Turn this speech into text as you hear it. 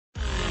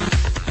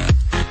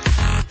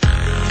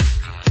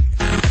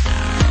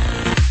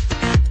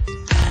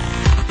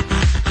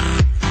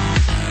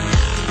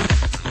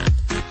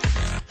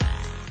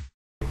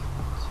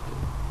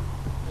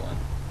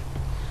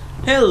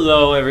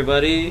Hello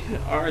everybody,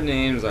 our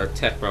names are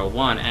techbro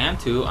 1 and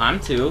 2, I'm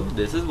 2,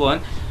 this is 1,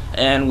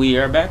 and we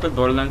are back with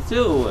Borderlands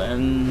 2,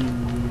 and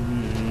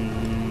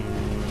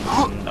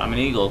I'm an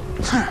eagle.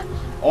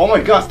 Oh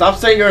my god, stop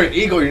saying you're an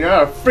eagle, you're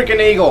not a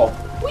freaking eagle!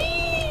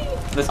 Whee!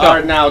 Let's go.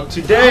 Alright, now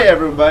today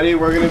everybody,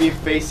 we're gonna be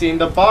facing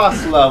the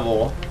boss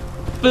level.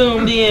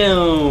 Boom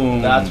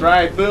boom! That's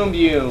right, boom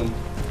boom.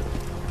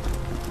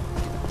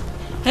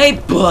 Hey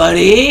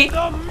buddy!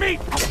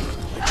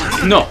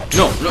 No.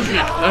 You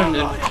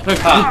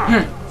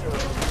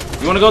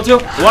wanna go too?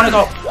 You wanna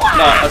go?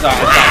 No, that's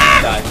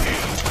alright,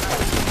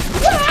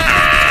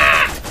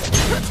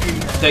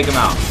 Take him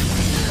out.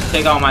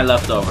 Take all my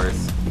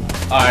leftovers.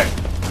 Alright.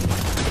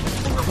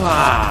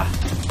 Ah.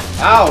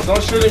 Ow,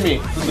 don't shoot at me.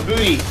 It's the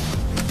booty.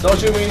 Don't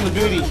shoot me in the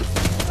booty.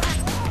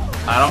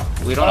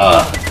 We don't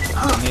know.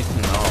 We need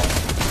to know.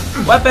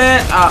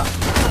 Weapon!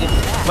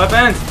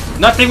 Weapons!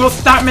 Nothing will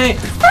stop me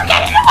from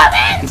getting the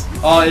weapons!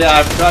 Oh yeah,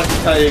 I forgot to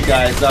tell you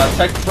guys,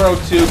 techbro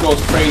 2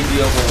 goes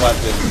crazy over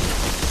weapons.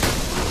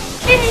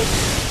 Hey.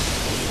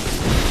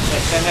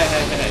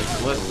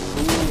 What?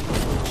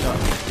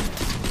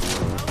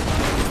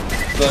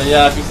 So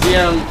yeah,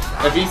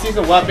 if he sees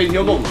a weapon,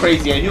 he'll go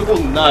crazy and he'll go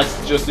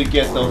nuts just to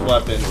get those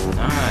weapons.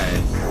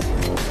 Nice.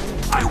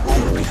 I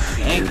won't be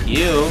Thank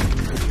you.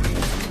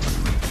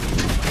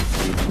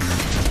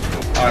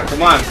 Alright,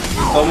 come on.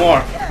 One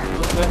more.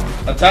 Okay.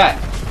 Attack.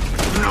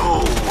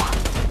 No.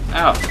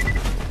 Ow.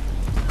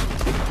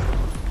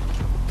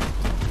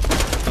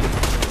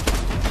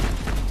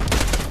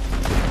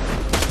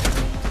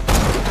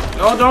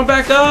 No, don't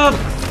back up!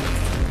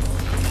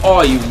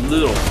 Oh, you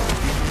little.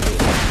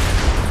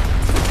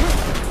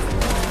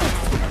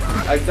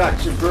 I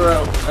got you,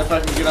 bro. If I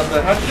can get up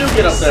there. How did you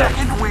get up there?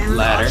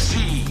 Ladder. What's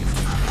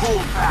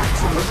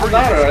the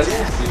ladder? I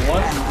didn't see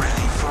one.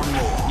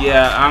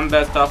 Yeah, I'm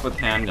best off with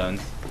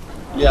handguns.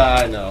 Yeah,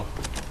 I know.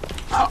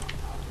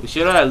 We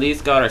should have at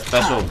least got our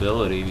special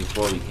ability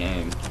before we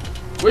came.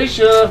 We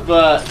should have,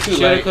 but too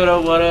Shoulda, late. coulda,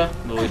 woulda,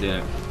 but we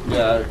didn't.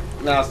 Yeah,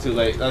 now it's too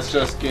late. Let's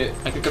just pick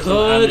up some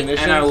Could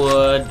ammunition. and I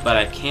would, but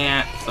I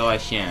can't, so I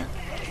shan't.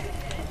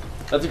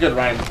 That's a good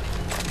rhyme.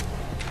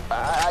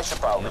 I should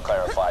probably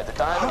clarify. The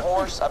diamond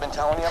horse I've been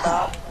telling you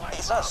about,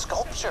 it's not a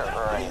sculpture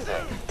or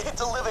anything.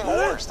 It's a living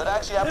horse that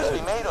actually happens to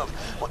be made of...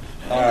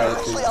 Alright,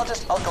 Actually,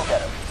 I'll go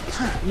get him.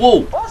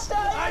 Whoa! What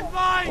stallion?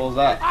 What was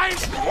that?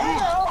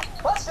 Yeah,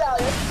 what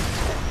stallion?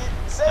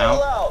 Say Ow.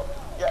 hello.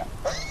 Yeah.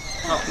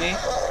 Help me.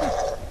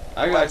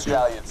 I got you.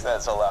 Stallion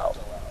says hello.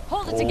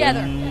 Hold it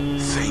together.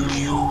 Thank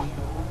you.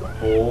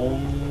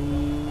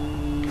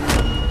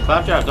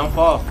 Claptrap, don't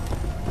fall.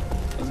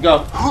 Let's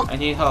go. I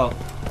need help.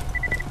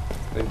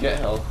 Then get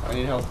health. I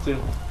need health too.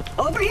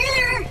 Over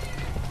here.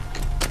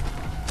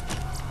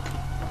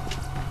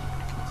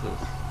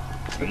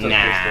 It's a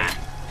Nah.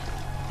 pistol.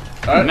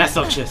 Alright.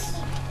 Meso chest.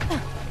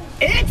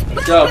 It's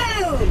Let's go.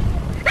 boom.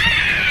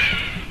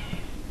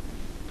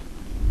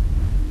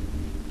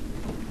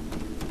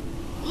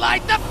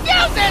 Light the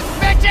fuses,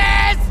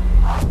 bitches!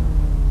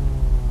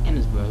 And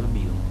his brother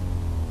Beetle.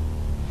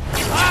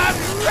 I'm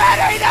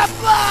ready to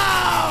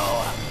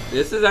blow!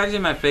 This is actually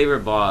my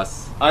favorite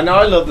boss. I know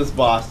I love this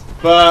boss,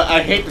 but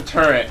I hate the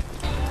turret.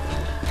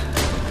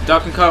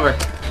 Duck and cover.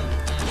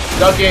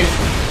 Ducking.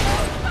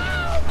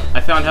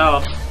 I found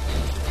help.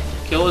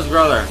 Kill his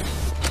brother.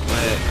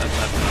 Wait, that's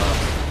not enough.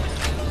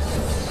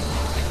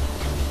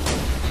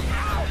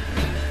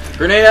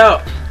 Grenade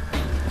out!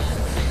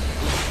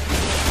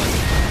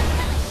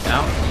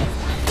 Out.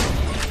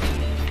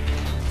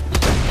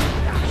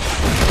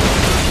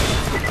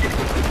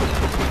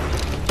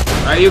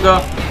 Alright, you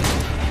go.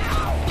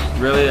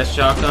 Really, a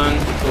shotgun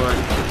toward...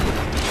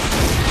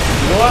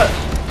 You know what?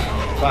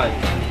 Fine.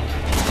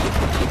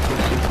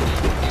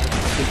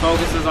 He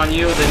focuses on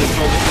you, then he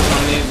focuses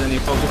on me, then he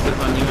focuses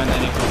on you, and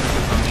then he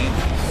focuses on me.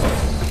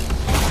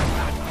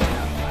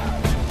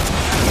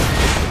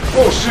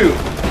 Oh shoot!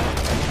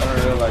 I don't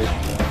realize.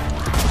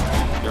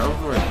 You're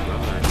over it,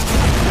 brother.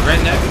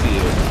 Right next to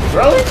you.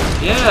 Really?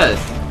 Yes!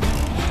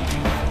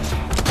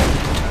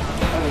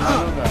 I didn't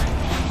know that.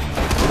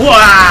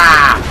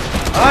 Wah!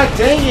 Ah,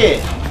 dang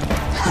it!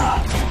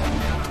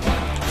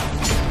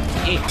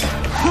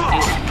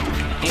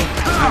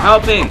 I'm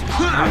helping!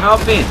 I'm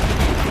helping!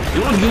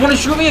 You wanna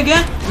shoot me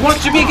again? You wanna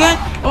shoot me again?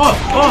 Oh,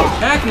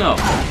 heck no!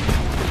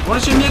 You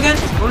wanna shoot me again?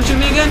 You wanna shoot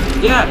me again?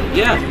 Yeah.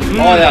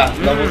 Oh yeah,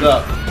 leveled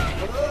up.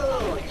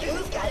 Ooh,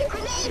 you've got a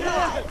grenade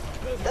mod.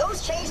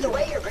 Those change the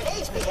way your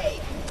grenades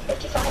behave.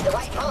 If you find the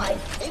right mod,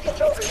 you can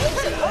throw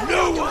grenades at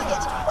multiple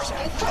targets, or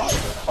spew flame,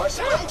 or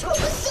sprint into a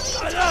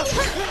bazillion targets.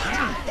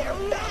 They're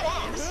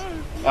badass.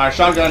 Alright,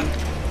 shotgun.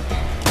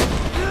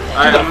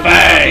 Alright, I'm gonna do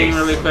something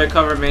really quick.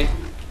 Cover me.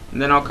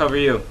 And then I'll cover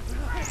you.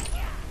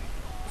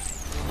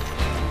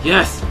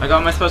 Yes! I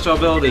got my special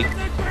ability.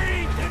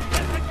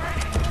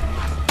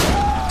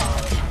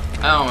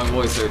 Ow, my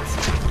voice hurts.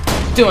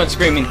 Too much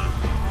screaming.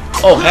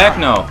 Oh, heck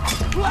no.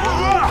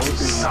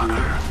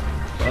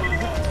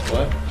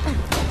 What?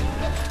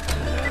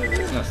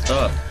 It's messed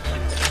up.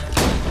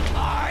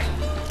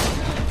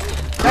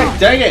 Heck,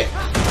 dang it!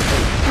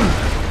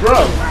 Bro,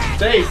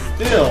 stay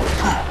still.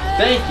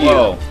 Thank you.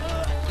 Whoa.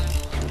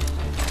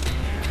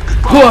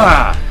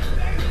 Whoa.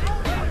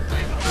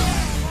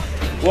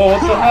 Whoa,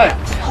 what the heck?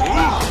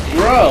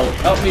 Bro,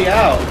 help me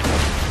out.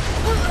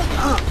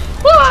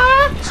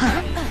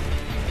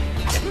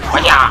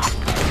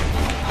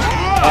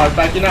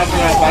 Backing out for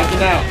now,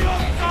 backing out.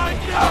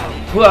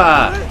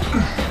 Whoa.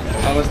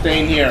 I'm gonna stay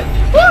in here.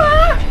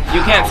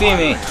 You can't see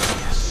me.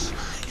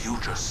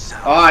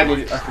 Oh, I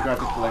forgot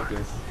to collect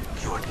this.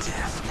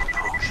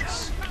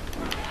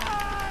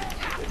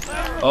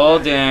 Oh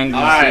dang, you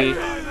Alright.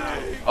 see?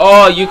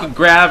 Oh, you could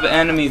grab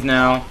enemies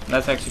now.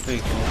 That's actually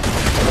pretty cool.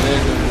 It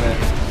is, isn't it?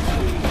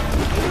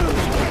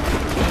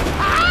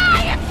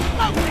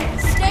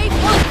 Stay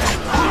put.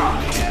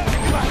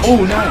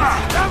 Oh, nice.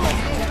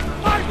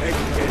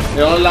 It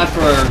only lasts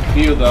for a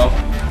few though.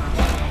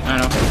 I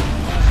know.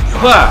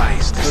 Whoa.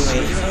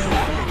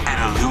 An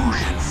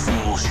illusion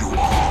fools you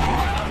all.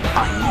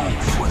 I move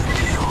for the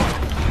kill.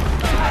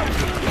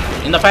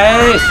 In the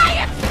face.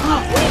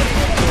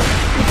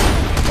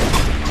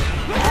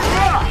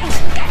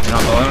 You're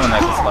not the only one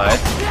that can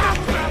slide.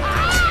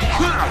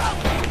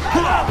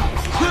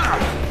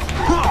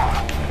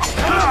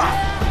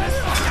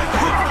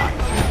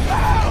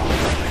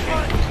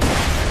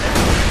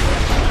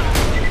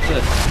 What's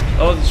this?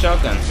 Oh, the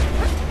shotgun.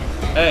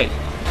 Hey.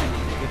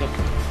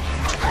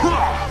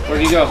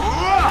 Where'd you go?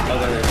 Oh,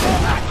 there it is.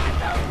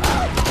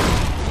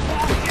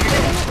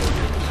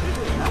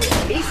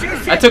 Be sure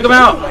I took him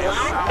out.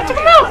 I took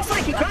him out. Looks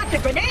like you dropped a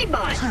grenade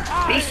mod.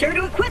 Be sure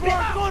to equip it.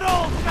 Good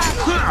old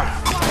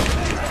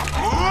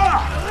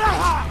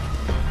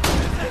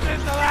This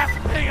isn't the last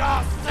thing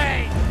I'll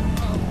say.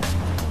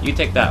 You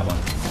take that one.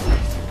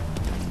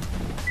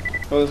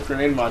 Oh, this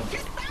grenade mod.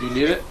 Do you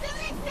need it?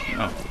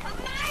 No.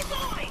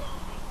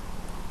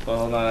 Well,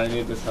 hold on, I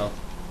need this health.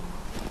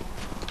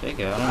 Take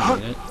it. I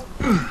don't need it.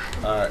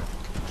 Alright.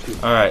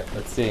 Alright,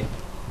 let's see.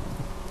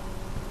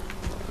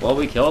 Well,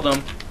 we killed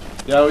him.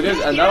 Yeah, we did,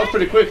 and that was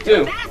pretty quick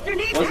too, Master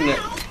needs wasn't it?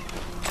 help.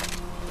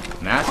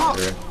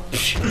 Master?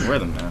 We're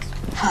the master.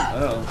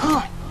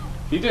 Oh.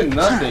 He did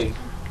nothing.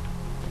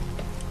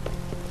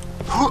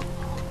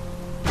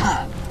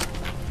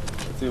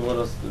 Let's see, what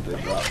else did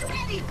they drop?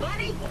 Ready,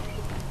 buddy.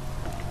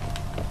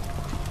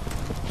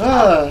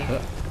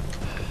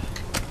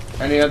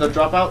 Any other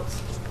dropouts?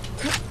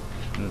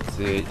 Let's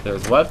see.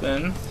 There's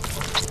weapons.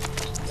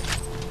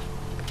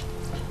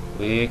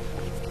 Weak.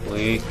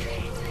 Weak.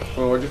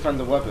 Well, where'd you find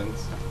the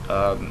weapons?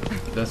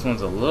 This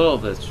one's a little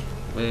bit.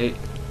 Wait.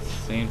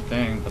 Same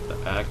thing, but the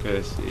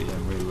accuracy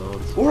and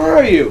reload. Where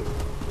are you?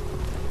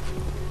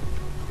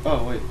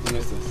 Oh, wait, you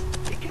missed this.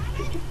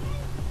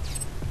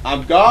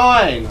 I'm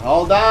going!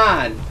 Hold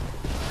on!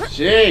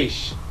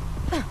 Sheesh!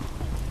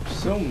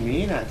 So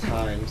mean at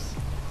times.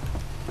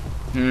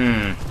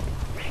 Bring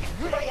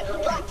it,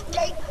 unlock the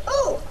gate.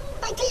 Ooh,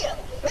 idea.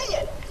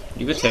 Million.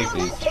 You could take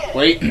these.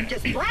 Wait.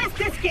 Just blast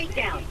this gate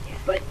down,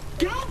 but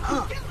don't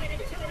do it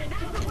until it's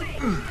out of the way.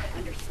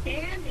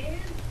 Understand?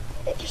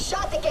 If you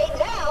shot the gate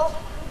now,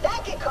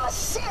 that could cause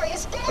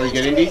serious damage. Are you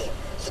getting to me. these?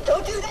 So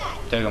don't do that.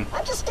 Take them.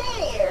 I'm just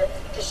standing here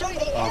to show you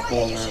the area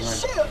cool, you never should mind.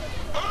 shoot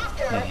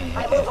after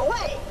I move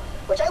away.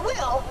 Which I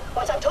will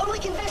once I'm totally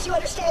convinced you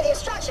understand the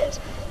instructions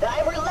that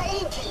I'm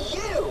relaying to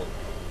you.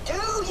 Do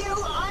you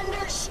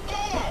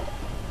understand?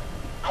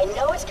 I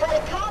know it's kind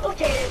of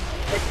complicated,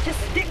 but just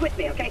stick with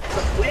me, okay?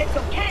 When it's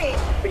okay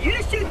for you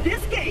to shoot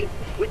this gate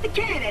with the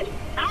cannon,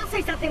 I'll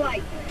say something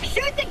like,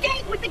 shoot the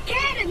gate with the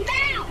cannon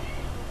now!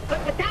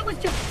 But that was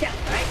just a test,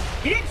 right?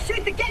 You didn't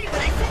shoot the gate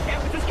when I said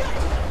that, which was good.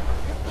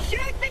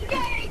 Shoot the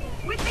gate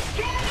with the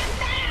cannon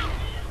now!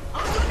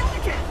 Also another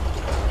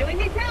test. Doing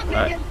me proud,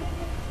 Minion. Right.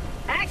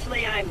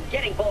 Actually, I'm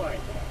getting bored.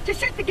 Just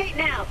shoot the gate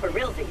now for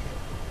realsies.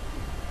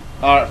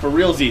 Alright, for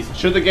realsies,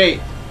 shoot the gate.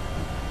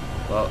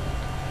 Well,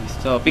 you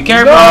still. Be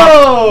careful!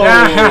 No!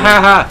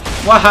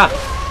 Waha!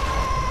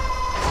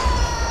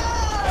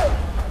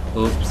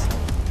 Oops.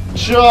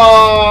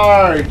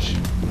 Charge!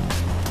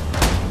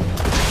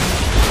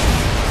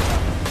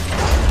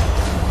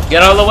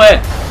 Get out of the way!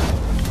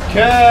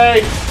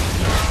 Okay!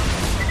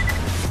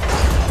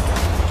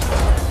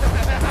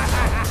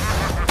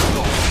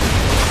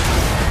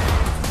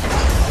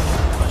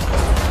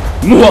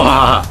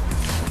 Mwah!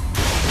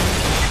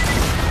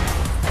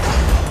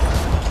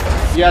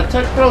 Yeah,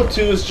 techbro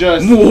 2 is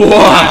just Mwah!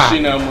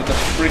 smashing them with the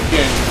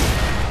freaking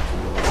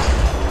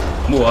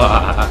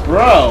Mwah!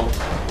 bro.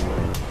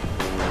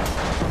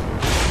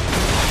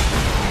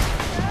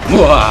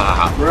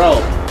 Mwah!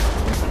 Bro.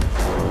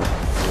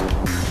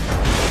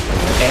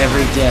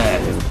 Every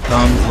death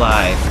comes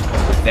life.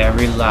 With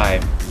every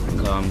life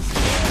comes death.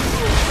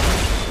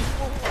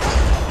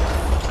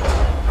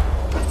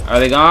 Are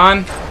they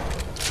gone?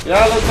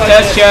 Yeah, looks like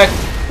Test it. check.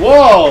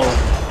 Whoa!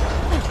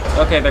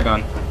 Okay, they're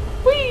gone.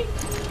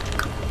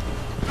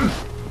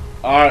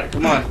 Alright,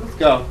 come on, let's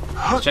go.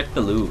 Let's check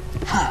the loot.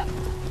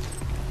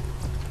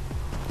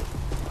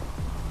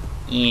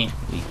 Let's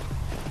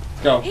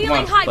go, come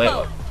Healing on.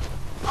 hypo.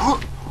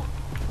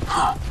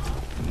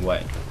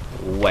 Wait.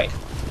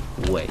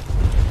 Wait.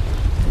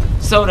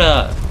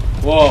 Soda!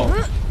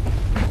 Whoa.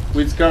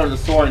 We discovered the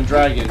soaring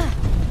dragon.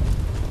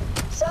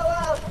 So,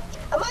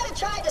 I might have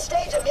tried to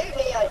stage a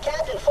mutiny on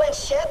Captain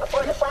Flint's ship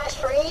before the flash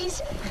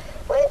freeze,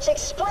 which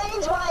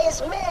explains why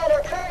his men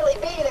are currently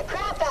beating the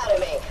crap out of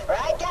me.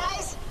 Right,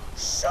 guys?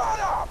 Shut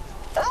up!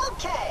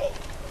 Okay.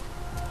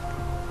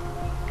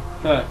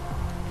 Huh.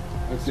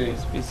 Let's see.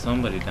 Must be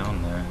somebody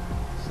down there.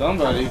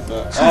 Somebody,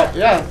 but... Oh,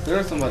 yeah, there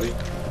is somebody.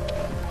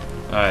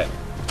 Alright.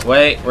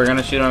 Wait, we're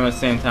gonna shoot them at the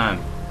same time.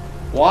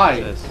 Why?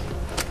 Just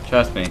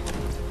trust me.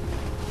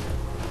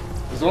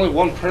 There's only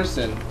one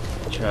person.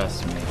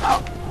 Trust me.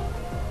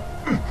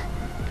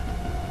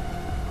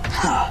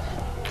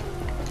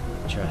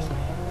 Trust me.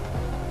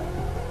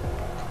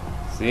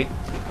 See?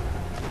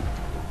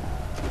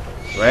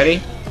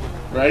 Ready?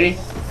 Ready?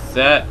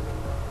 Set.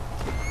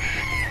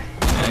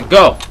 And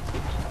go!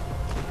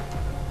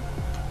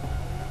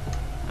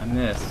 I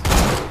missed.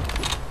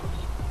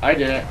 I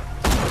did it.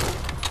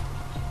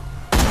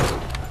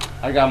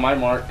 I got my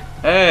mark.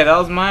 Hey, that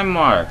was my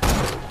mark.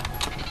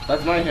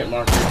 That's my hit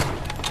marker.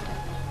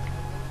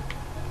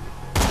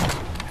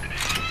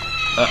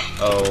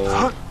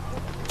 Uh-oh.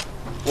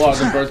 What,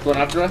 the bird's going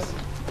after us?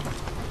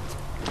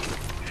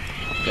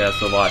 Yeah,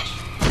 so watch.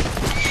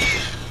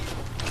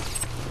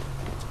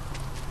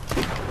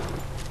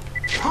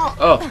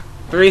 Oh,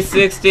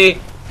 360.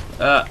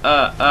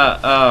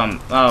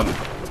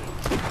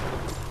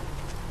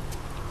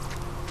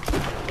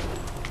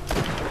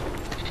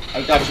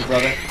 I got you,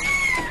 brother.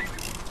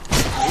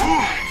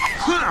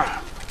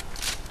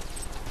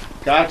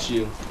 Got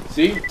you.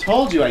 See?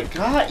 Told you I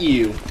got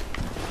you.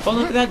 Oh,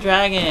 look at that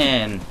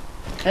dragon.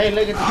 Hey,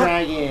 look at the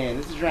dragon.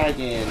 It's a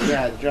dragon.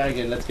 Yeah, the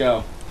dragon. Let's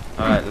go.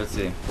 Alright, let's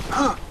see.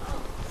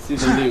 See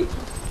the loot.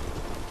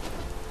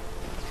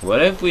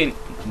 What if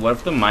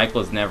the mic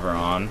was never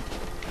on?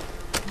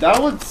 That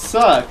would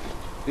suck.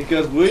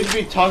 Because we'd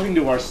be talking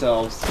to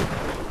ourselves.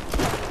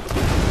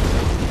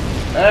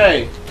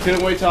 Hey,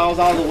 couldn't wait till I was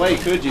out of the way,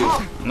 could you?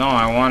 No,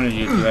 I wanted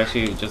you to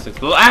actually just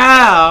explode.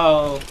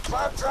 Ow!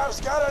 Claptrap's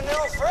got a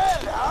new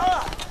friend,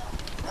 huh?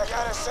 I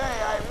gotta say,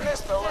 I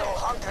missed the little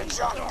hunk of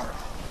junk.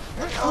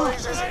 The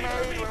noises he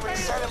made when we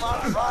set him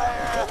on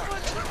fire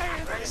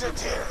brings a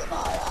tear to my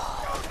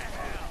eye.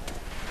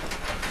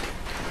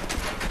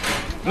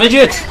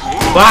 Midget!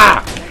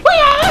 Wow!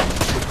 Wait,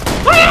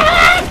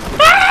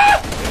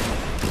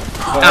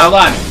 hold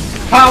on.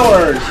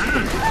 Powers!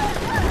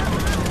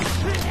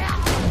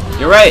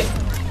 You're right.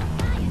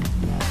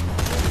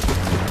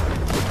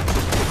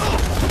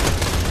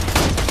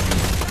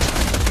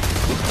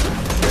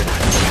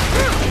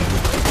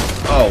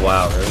 Oh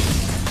wow, really?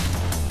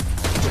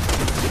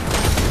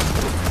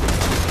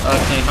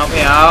 Can you help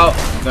me out?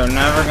 They're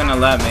never gonna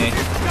let me.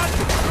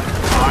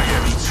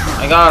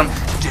 I got him.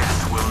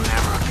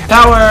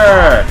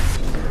 Tower!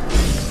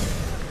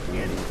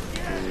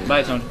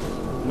 Bye, Tony.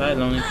 Bye,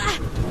 Lonely.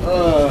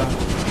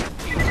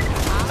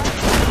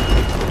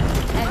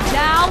 And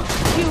now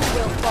you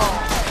will fall.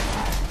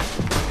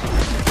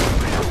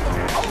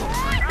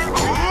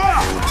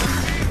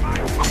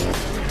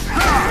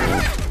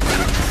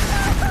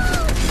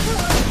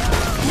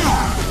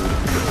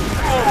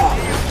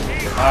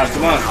 Alright,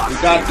 come on. We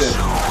got this.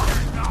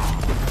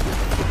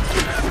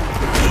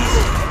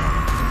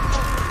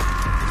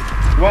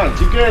 Come on,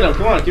 keep getting them.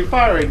 Come on, keep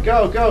firing.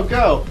 Go, go,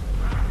 go.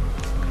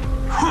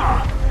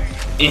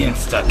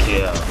 Insta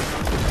kill.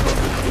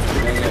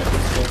 Dang it.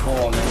 So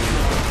full on them.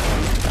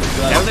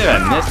 Can't believe I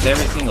missed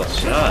every single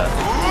shot.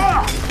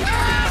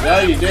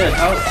 Yeah, you did.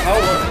 How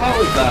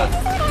was that?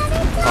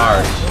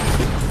 Harsh.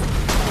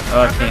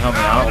 Oh, can you help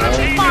me out?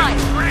 Fine.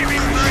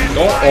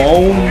 Don't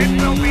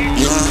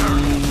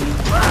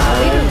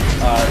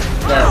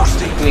there.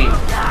 Clean.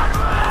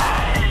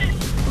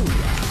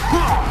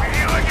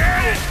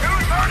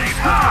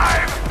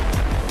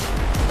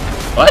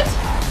 What?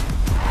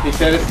 He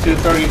said it's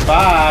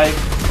 2:35.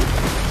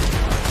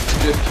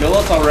 Just kill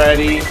us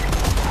already.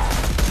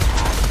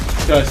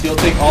 Because he'll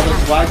take all the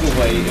swag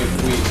away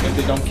if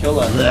they don't kill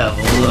us.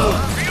 Level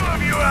up. Few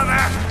of you have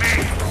asked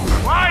me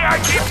why I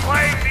keep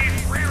playing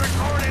these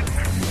pre-recorded.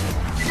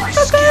 My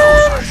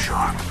skills are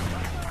sharp.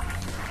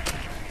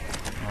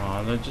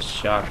 Oh, they're just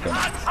shotguns.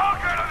 Not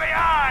poker to the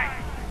eye.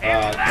 Is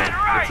Okay, that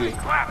let's see. right,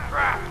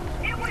 Claptrap?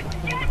 It was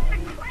just a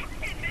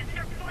question,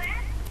 Mr.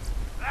 Flint.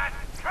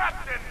 That's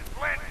Captain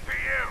Flint to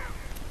you.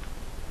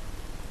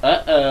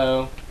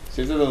 Uh-oh.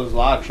 Seems like there was a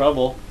lot of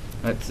trouble.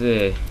 Let's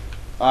see.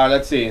 Alright,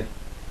 let's see.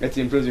 It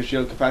improves your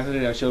shield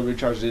capacity and shield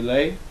recharge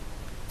delay.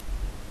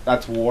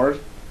 That's Ward.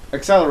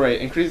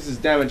 Accelerate increases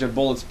damage and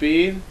bullet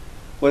speed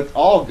with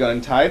all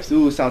gun types.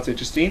 Ooh, sounds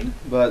interesting.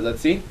 But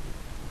let's see.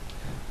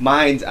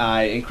 Mind's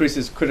Eye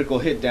increases critical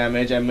hit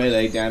damage and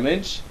melee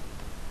damage.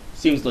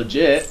 Seems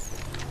legit.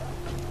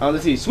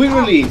 Let's see. Sweet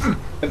Release.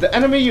 If the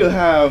enemy you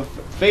have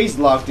phase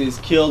locked is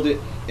killed,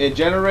 it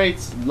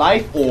generates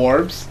life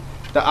orbs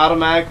that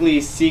automatically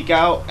seek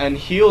out and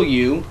heal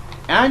you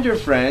and your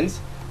friends.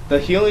 The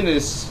healing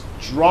is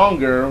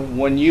stronger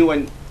when you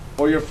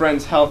or your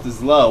friend's health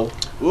is low.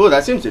 Ooh,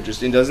 that seems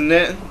interesting, doesn't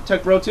it?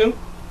 Tech Bro 2?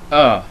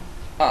 Oh.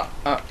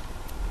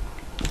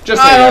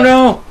 Just say I don't yes.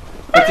 know.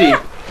 Let's see.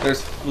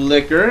 There's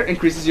Flicker,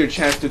 increases your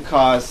chance to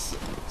cause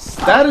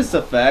status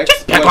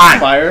effects with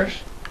fire,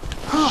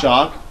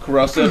 shock,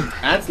 corrosive,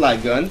 and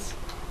slide guns.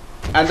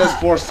 And there's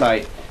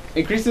Foresight,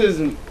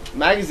 increases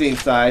magazine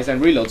size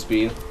and reload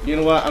speed. You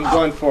know what? I'm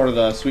going for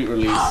the sweet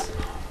release.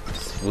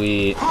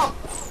 Sweet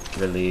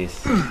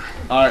release.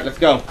 Alright, let's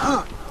go.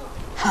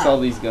 Sell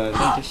these guns.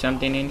 There's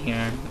something in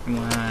here.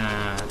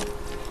 Wow.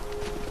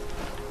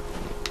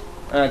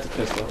 That's a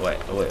pistol. Wait.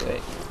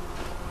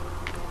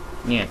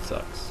 Yeah, it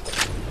sucks.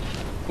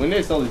 We need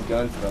to sell these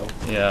guns though.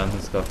 Yeah,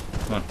 let's go.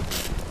 Come on.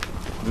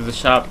 There's a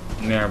shop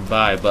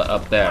nearby, but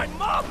up there.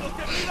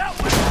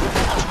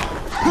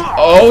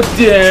 Oh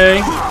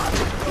dang!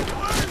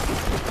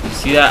 You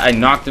see that? I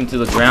knocked him to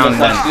the ground.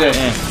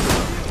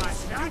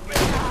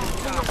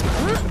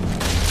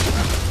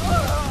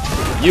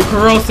 You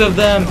corrosive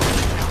them!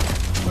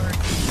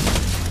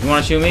 You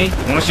wanna shoot me?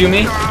 You wanna shoot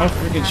me? I'll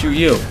freaking shoot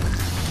you.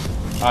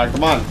 Alright,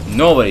 come on.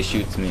 Nobody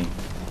shoots me.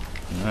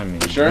 I mean,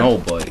 sure?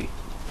 Nobody.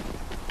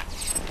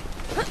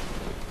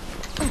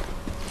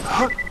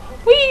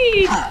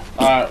 Whee!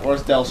 Alright,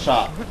 where's Dell's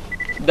shop?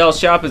 Dell's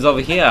shop is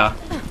over here.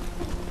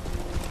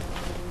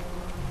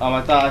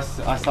 I thought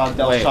I saw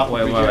Dell's shop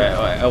over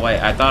here. Wait.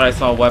 I thought I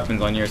saw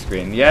weapons on your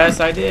screen. Yes,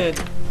 I did.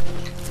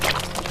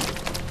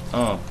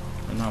 Oh,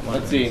 not weapons.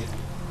 Let's see.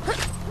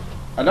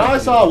 I know I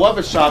saw a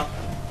weapon shop.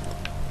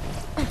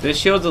 This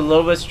shield's a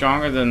little bit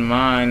stronger than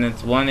mine.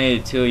 It's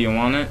 182. You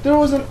want it? There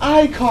was an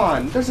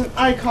icon. There's an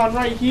icon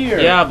right here.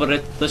 Yeah,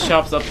 but the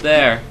shop's up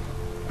there.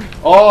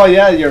 Oh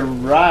yeah, you're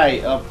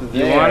right up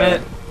there. You want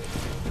it?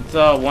 It's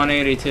a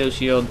 182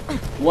 shield.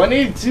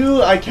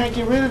 182. I can't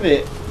get rid of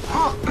it.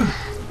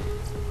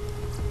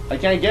 I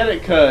can't get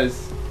it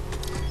cause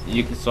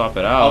you can swap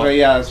it out. Okay,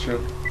 yeah, that's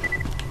true.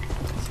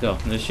 Let's go.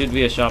 There should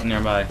be a shop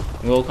nearby.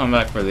 We'll come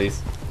back for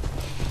these.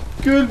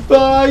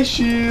 Goodbye,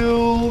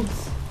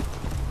 shields.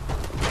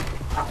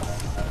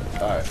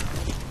 Alright,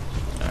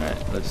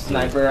 let's see.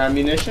 Sniper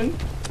ammunition.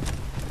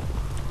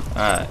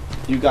 Alright.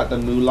 You got the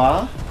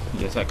moolah.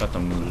 Yes, I got the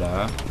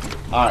moolah.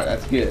 Alright,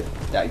 that's good.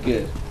 That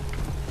good.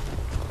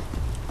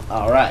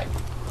 Alright.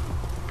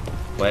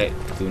 Wait,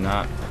 do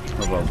not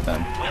provoke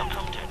them.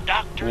 Welcome to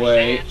Dr.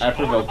 Wait, Zed's I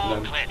provoked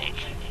Horrible them. Clinic.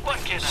 What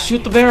can I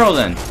Shoot the barrel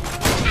then. See?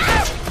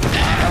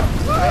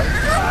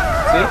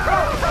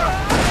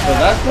 So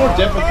that's more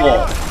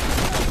difficult.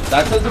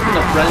 That doesn't mean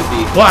a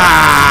frenzy.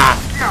 Wah!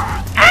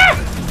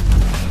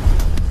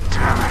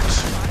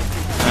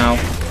 Ow.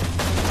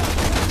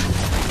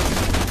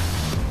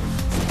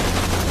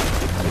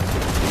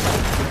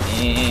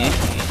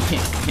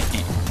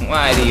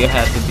 Why do you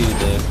have to do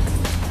this?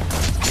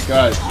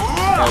 Guys.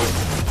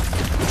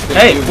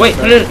 Hey, wait!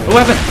 Weapon!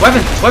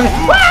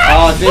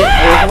 Oh, there's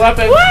a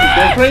weapon!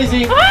 They're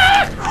crazy!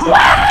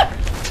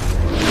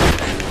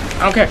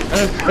 Okay.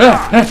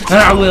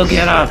 I will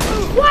get up.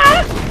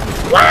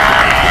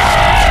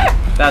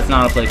 That's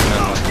not a place to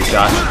unlock the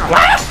shot.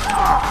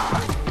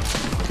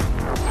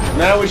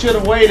 Man, we should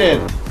have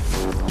waited.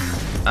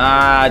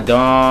 I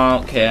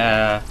don't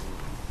care.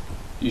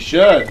 You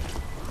should.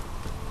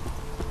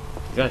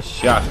 You got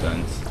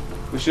shotguns.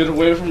 We should have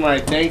waited for my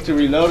tank to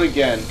reload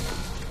again.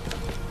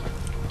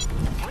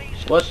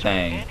 What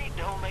thing?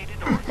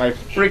 My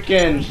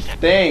freaking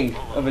thing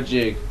of a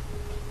jig.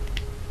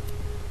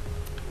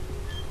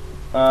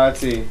 Let's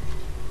see.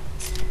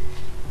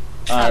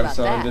 Alright, I'm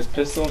selling this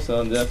pistol,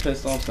 selling that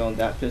pistol, selling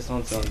that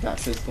pistol, selling that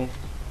pistol,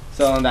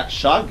 selling that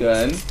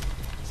shotgun,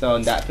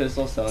 selling that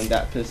pistol, selling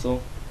that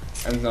pistol,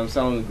 and I'm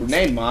selling the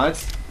grenade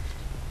mods.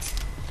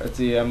 Let's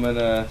see, I'm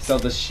gonna sell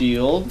the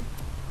shield.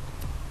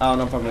 I don't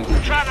know if I'm gonna do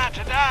this. Try not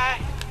to die.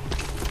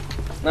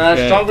 Nah,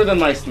 it's Okay. stronger than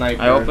my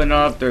sniper. I open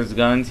up, there's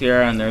guns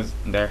here, and there's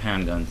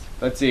handguns.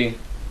 Let's see.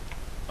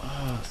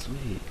 Oh,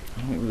 sweet.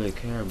 I don't really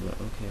care, but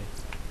okay.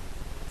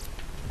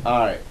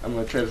 Alright, I'm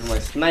gonna trade for my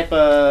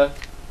sniper.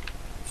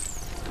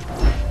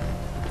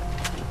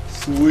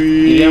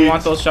 Sweet. You didn't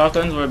want those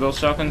shotguns? Were those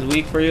shotguns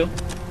weak for you?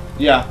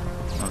 Yeah.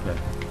 Okay.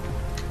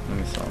 Let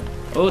me sell them.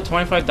 Oh,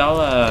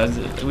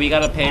 $25. We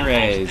got a pay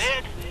raise.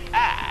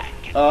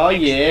 Oh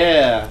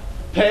yeah.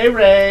 Pay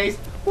raise.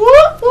 Woo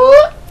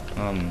woo.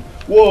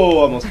 Whoa,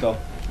 almost fell.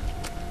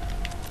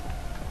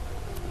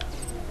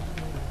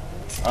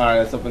 Alright,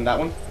 let's open that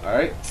one.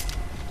 Alright.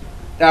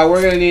 Now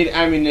we're gonna need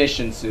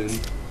ammunition soon.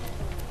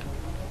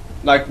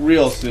 Like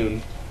real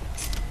soon.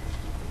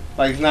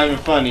 Like it's not even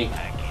funny.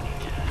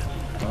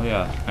 Oh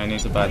yeah, I need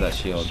to buy that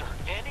shield.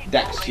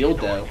 That shield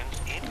though.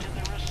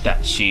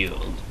 That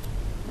shield.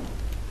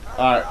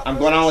 Alright, I'm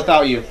going on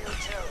without you.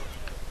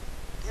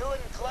 You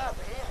and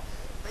Clappy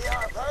be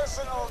our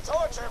personal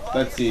torture buddies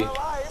Let's see. for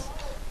life,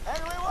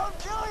 and we won't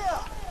kill you.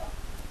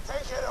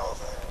 Take it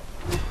over.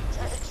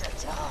 Take your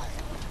time.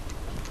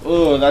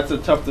 Oh, that's a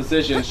tough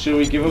decision. Should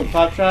we give him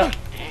Claptrap?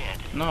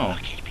 No.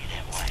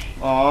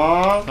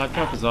 Aww.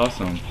 Claptrap is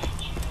awesome.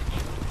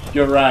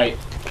 You're right.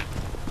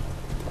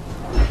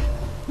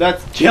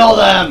 Let's kill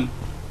them!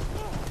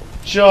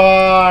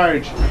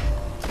 Charge!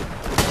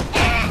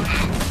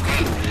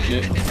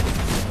 Shit.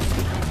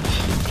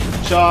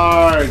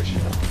 Charge!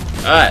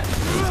 Alright.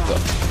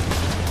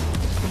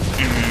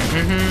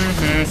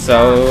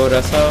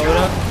 Soda,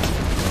 soda.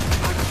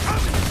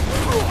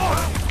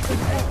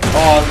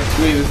 Oh, this is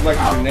sweet. This is like a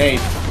grenade.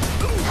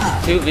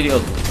 2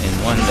 videos in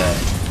one day.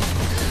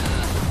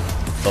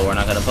 But we're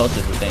not gonna post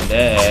it the same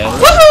day.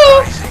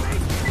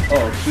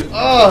 Oh, shoot.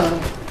 Oh.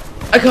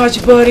 I caught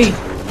you, buddy.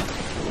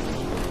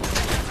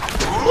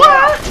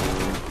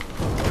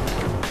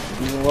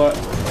 You know what?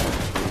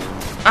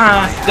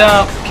 I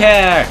don't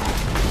care.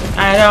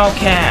 I don't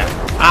care.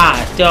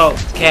 I don't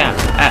care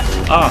at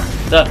all.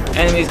 The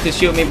enemies can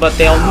shoot me, but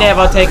they'll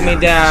never take me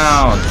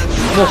down.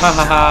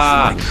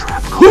 Wahahaha.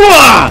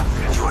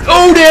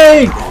 Oh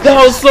dang! That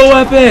was so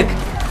epic.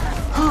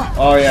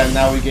 Oh yeah,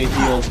 now we get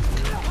healed.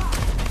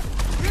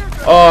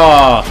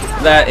 Oh,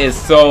 that is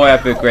so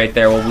epic right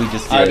there. What we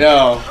just did. I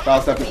know. That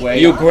was epic way.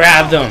 You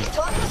grabbed him,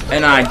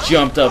 and I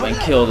jumped up and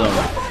killed him.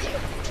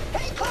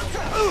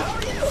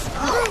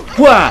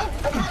 What?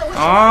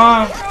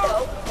 Aw.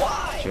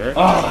 Sure.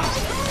 Oh,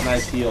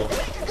 nice heal.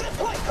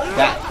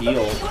 That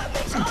heal.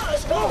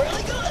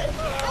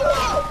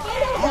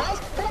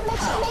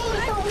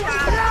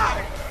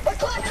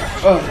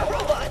 Oh,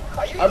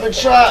 I've been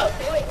shot.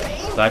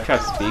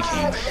 Claptrap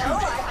speaking.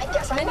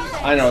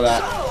 I know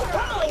that.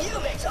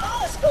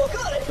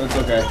 That's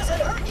okay.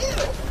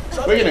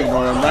 We can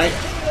ignore him, right?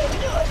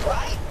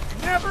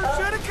 Never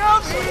should have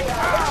come here.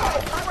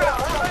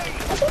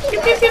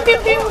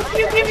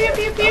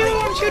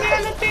 I'm shooting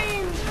at the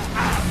thing.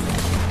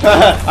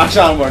 I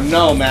shot him where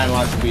no man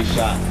wants to be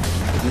shot.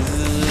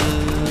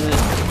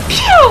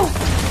 Pew!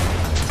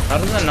 How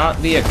does that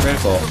not be a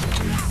critical?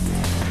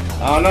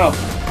 I don't know.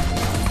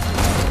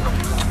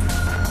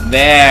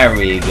 There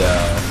we go.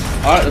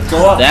 Alright, let's go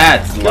up.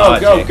 That's Go,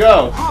 logic.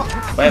 go, go.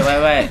 Wait,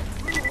 wait, wait.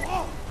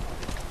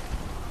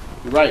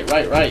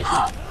 Right.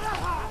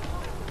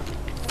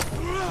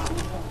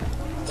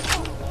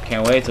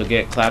 Can't wait to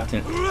get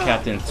Captain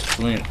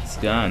Flint's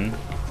gun.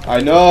 I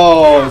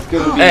know. It's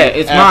gonna be Hey,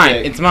 it's epic. mine.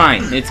 It's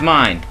mine. It's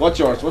mine. What's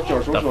yours? The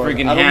yours?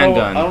 freaking I don't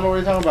handgun. know, I don't know what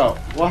you're talking about.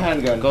 What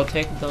handgun? Go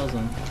take those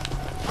ones.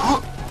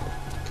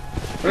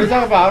 What are you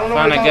talking about? I don't know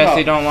Fine, what I you're guess talking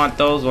you don't want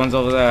those ones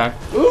over there.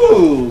 about.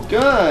 Ooh,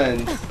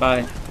 guns.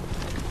 Bye.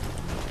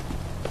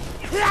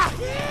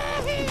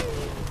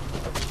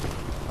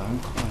 I'm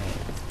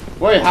quiet.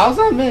 Wait, how's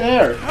that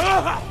midair?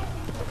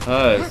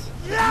 Cause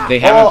they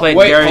haven't played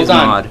wait, Gary's hold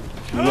on. mod.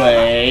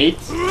 Wait.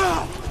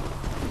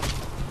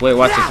 Wait,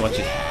 watch this, watch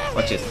this,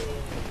 watch this.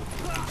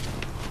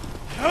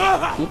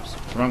 Oops,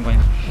 wrong way.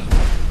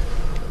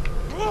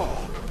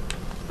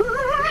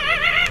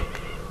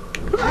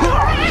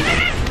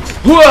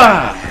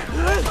 Hooah!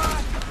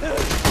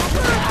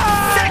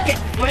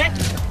 Second flip,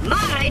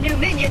 my new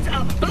minion's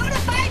a bona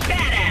fide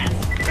badass.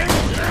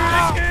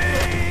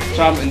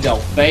 Shot him in the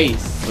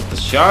face. With the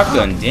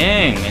shotgun,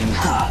 dang. And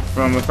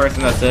from a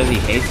person that says he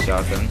hates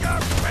shotguns.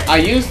 I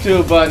used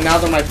to, but now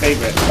they're my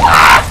favorite.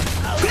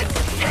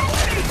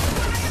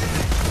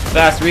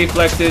 Fast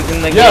reflexes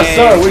in the game. Yes,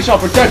 sir. We shall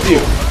protect you.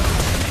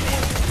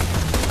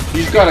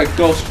 You just gotta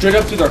go straight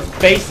up to their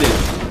faces.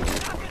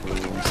 You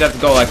just have to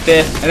go like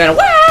this, and then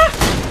wah!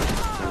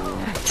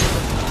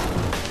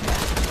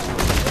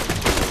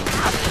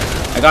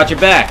 I got your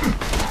back.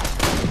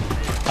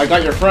 I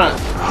got your front.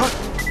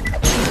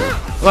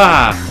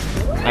 Wah!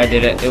 I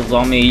did it. It was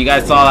all me. You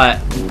guys saw that.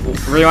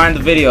 Rewind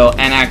the video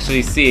and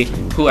actually see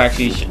who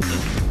actually just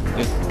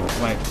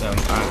wiped them.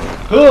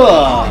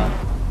 Huh.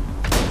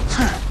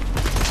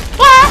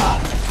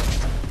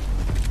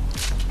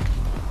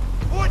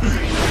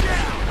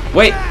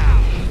 Wait.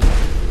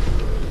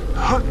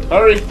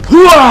 Hurry.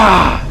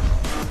 Hooah!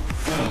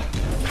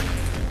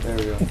 There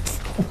we go.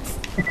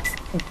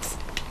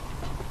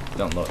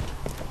 Don't look.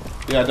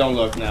 Yeah, don't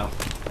look now.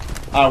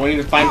 Alright, we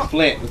need to find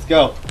Flint. Let's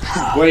go.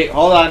 Wait,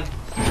 hold on.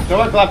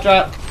 Come on,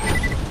 Claptrap.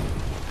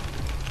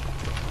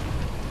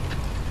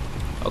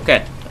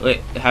 Okay.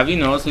 Wait. Have you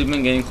noticed we've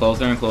been getting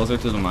closer and closer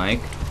to the mic?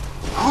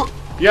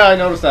 Yeah, I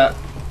noticed that.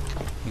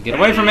 Get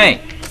away from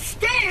me!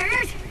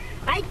 Stairs?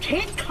 I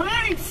can't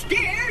climb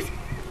stairs.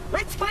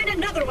 Let's find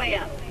another way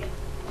up.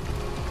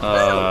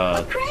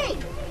 A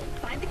crane.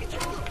 Find the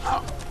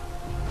control.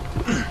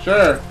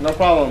 Sure, no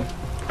problem.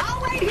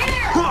 I'll wait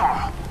here.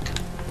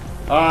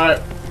 Alright.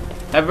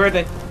 Happy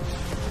birthday.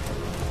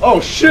 Oh,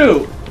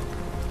 shoot!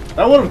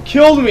 That would have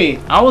killed me.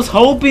 I was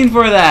hoping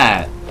for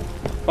that.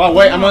 Oh,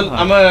 wait, I'm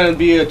gonna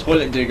be a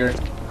toilet digger.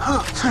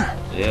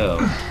 Ew.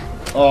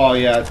 Oh,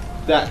 yeah.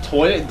 That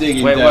toilet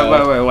digging. Wait. Wait.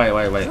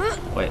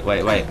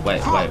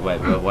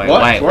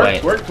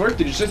 Twerk?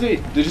 Did you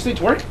say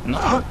twerk?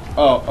 No.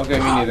 Oh, okay,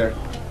 me neither.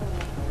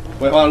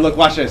 Wait, hold on, look,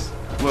 watch this.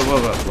 Wait.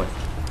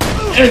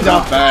 In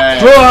the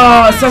face!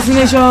 Whoa!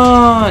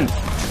 Assassination!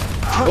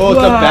 Oh,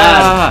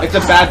 it's a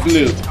bad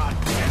blue.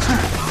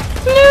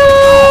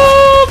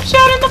 Bloop!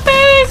 Shot in the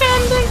face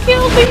and then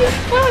killed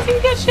because he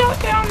got shot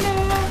down there.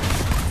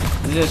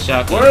 Is this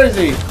shotgun? Where is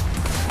he?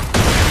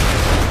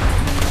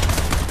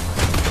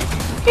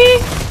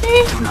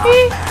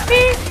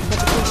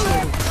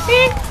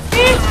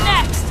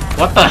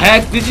 What the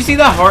heck? Did you see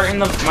the heart in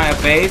my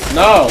face?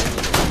 No.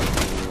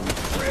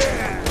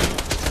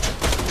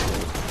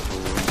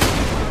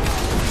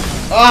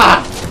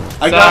 Ah!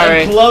 I got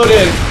Sorry.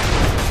 imploded.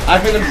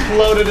 I've been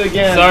imploded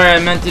again. Sorry, I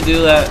meant to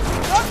do that.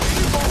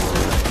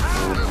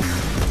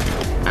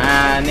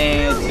 I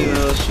need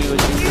to shoot you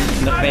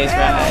in the face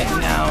right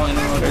now in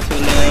order to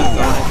live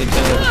so I can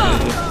kill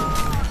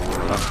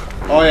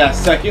you. Oh yeah,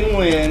 second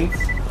wind.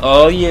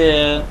 Oh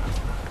yeah.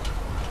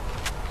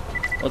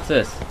 What's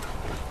this?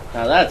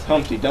 Now that's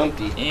Humpty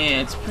Dumpty.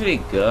 Yeah, it's pretty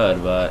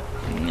good, but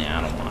nah,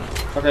 I don't want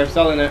it. Okay, I'm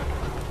selling it.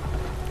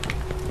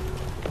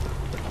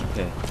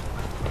 Okay.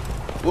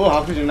 Ooh,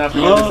 how could you not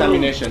forget this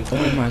ammunition?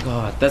 Oh my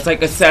god, that's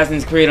like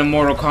Assassin's Creed and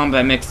Mortal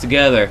Kombat mixed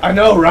together. I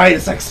know, right?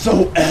 It's like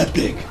so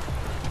epic.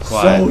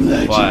 Quiet, So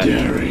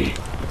legendary.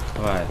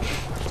 Quiet.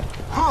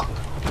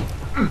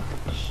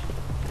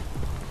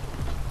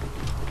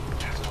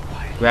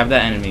 Grab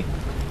that enemy.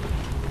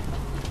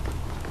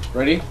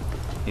 Ready?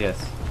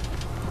 Yes.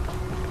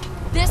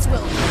 This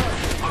will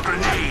A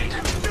grenade.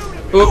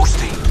 Oops.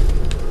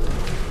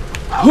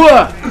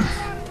 Whoa!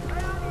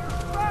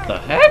 The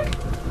heck?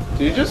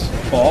 Did you just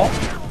fall?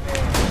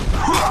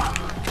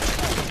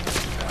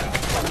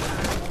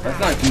 That's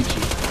not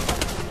Gucci.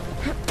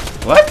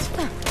 What?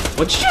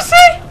 What did you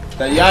say?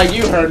 Yeah,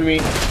 you heard me.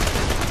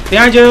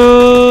 Behind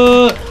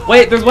you!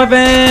 Wait, there's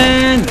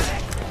weapons!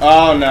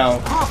 Oh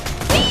no.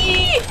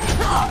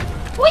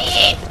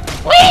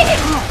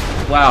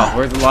 Wow,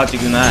 where's the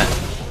logic in that?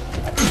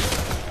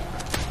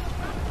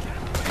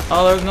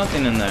 Oh, there's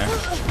nothing in there.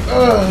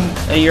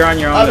 Hey, you're on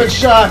your own. I've been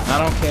shot. I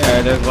don't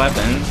care, there's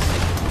weapons.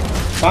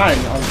 Fine,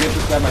 I'll get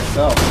this guy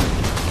myself.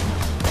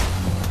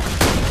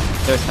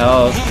 There's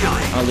health.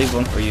 I'll leave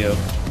one for you.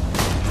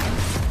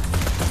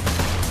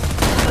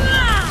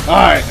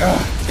 Alright,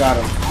 got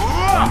him.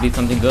 Wanna be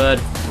something good?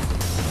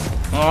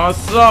 Oh,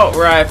 assault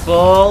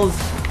rifles!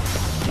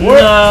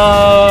 What?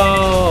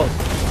 No!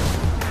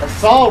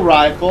 Assault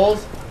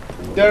rifles?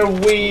 They're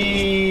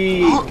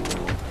weak.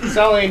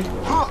 Selling.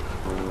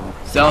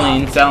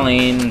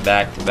 Selling,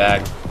 back to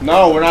back.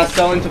 No, we're not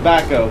selling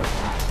tobacco.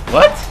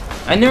 What?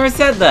 I never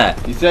said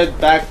that. You said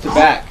back to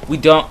back. We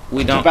don't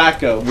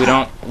Tobacco. we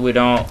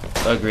don't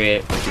agree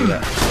with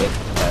that.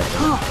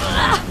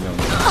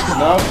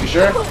 No, you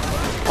sure?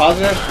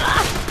 Positive?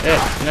 No. You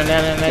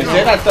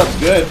say that stuff's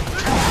good.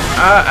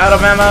 Out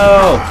of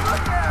ammo!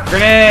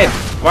 Grenade!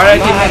 Why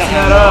did I keep messing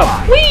that up?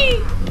 Whee!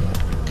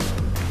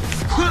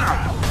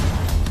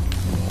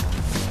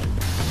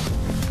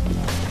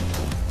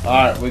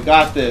 Alright, we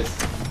got this.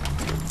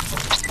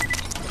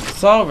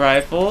 Assault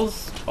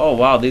rifles. Oh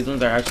wow, these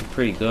ones are actually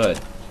pretty good.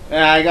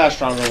 Yeah, I got a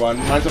stronger one.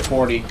 Mine's a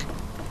 40.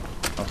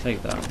 I'll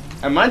take that.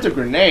 And mine's a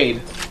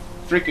grenade.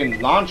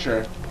 Freaking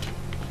launcher.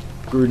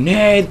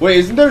 Grenade! Wait,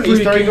 isn't there an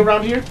Easter egg Freaking-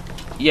 around here?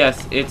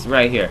 Yes, it's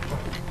right here.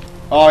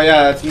 Oh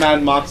yeah, that's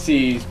Mad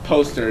Moxie's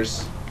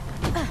posters.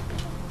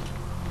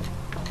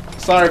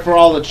 Sorry for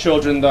all the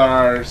children that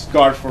are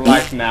scarred for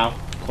life now.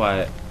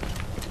 Quiet.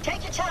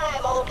 Take your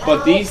time, old pal.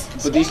 But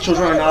these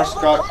children are now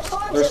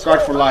they're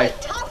scarred for life.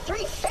 Top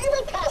 3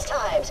 favorite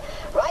pastimes,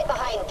 right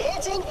behind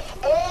dancing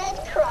and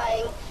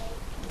crying.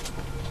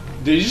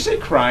 Did you say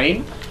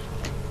crying?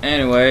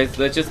 Anyways,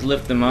 let's just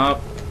lift them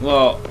up.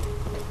 Well,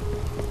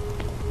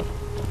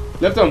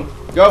 Lift them.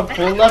 Go.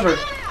 Pull the lever.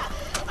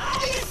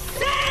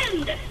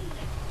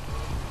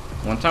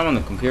 one time on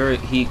the computer, it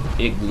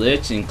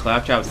glitched and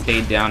Claptrap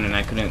stayed down and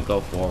I couldn't go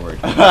forward.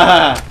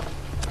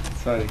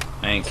 It's funny.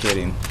 I ain't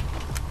kidding.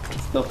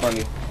 It's still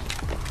funny.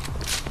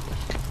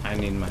 I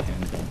need my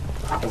handgun.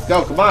 Let's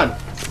go. Come on.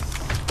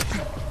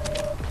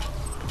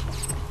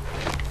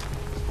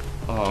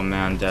 Oh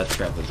man,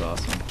 Deathtrap is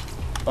awesome.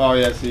 Oh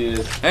yes, he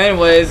is.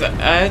 Anyways,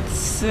 I'd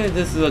say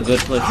this is a good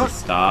place to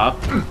stop.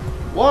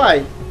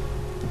 Why?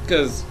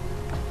 Because,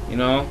 you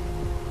know.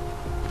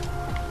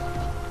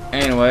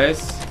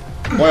 Anyways.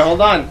 Wait,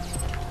 hold on.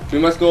 We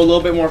must go a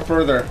little bit more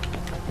further.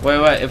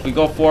 Wait. If we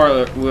go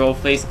forward, we'll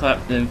face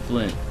Clapton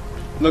Flint.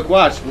 Look,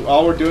 watch.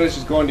 All we're doing is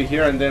just going to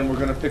here, and then we're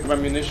gonna pick up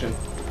ammunition.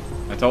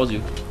 I told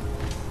you.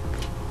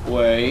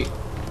 Wait.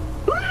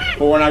 But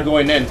we're not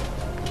going in.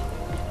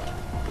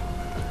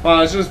 Well,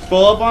 let's just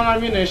fill up on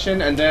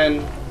ammunition and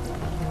then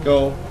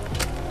go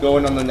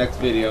in on the next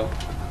video.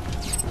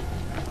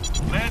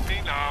 Let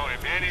me know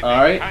if anything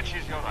Alright.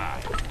 catches your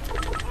eye.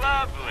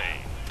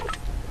 Lovely.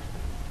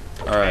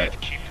 Alright.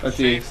 Let's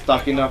see.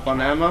 Stocking up on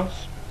ammo.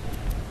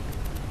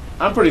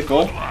 I'm pretty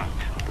full.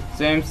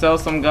 Same, sell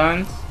some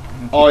guns.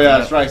 Oh yeah,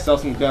 that's right. Sell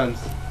some guns.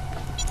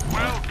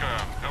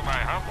 Welcome to my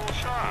humble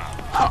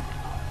shop.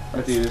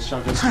 Let's see. This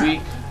shotgun's weak.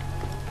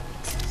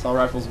 Assault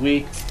rifle's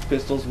weak.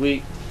 Pistol's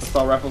weak.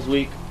 Assault rifle's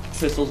weak.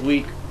 Pistol's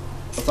weak.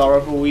 Assault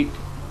rifle weak.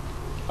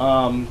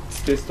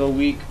 Pistol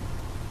weak.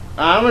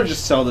 I'm gonna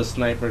just sell this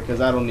sniper because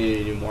I don't need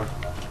it anymore.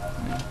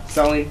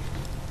 Selling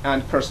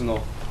and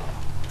personal.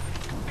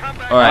 Come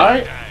back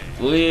Alright.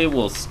 anytime. We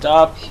will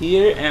stop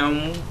here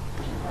and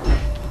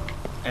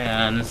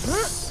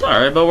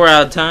sorry, but we're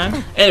out of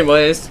time.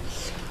 Anyways.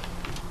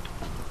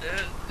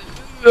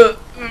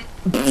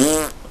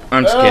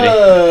 I'm just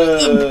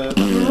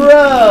kidding.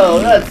 Bro,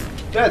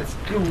 that's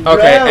gross.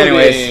 Okay,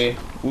 anyways.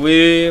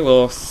 we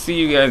will see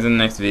you guys in the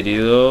next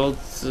video.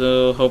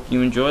 So hope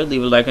you enjoyed.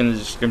 Leave a like in the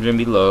description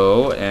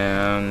below,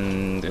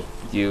 and if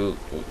you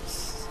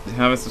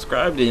haven't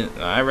subscribed,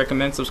 I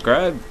recommend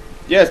subscribe.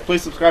 Yes,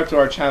 please subscribe to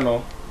our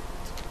channel.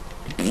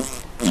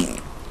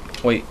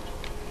 Wait.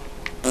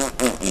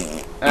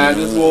 And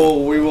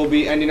we will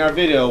be ending our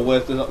video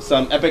with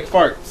some epic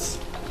farts.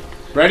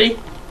 Ready?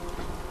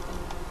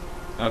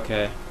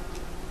 Okay.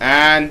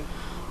 And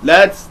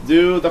let's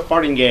do the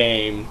farting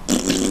game.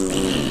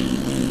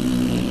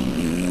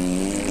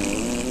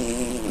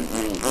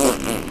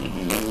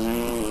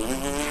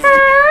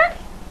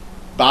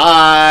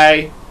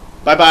 Bye.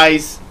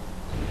 Bye-byes.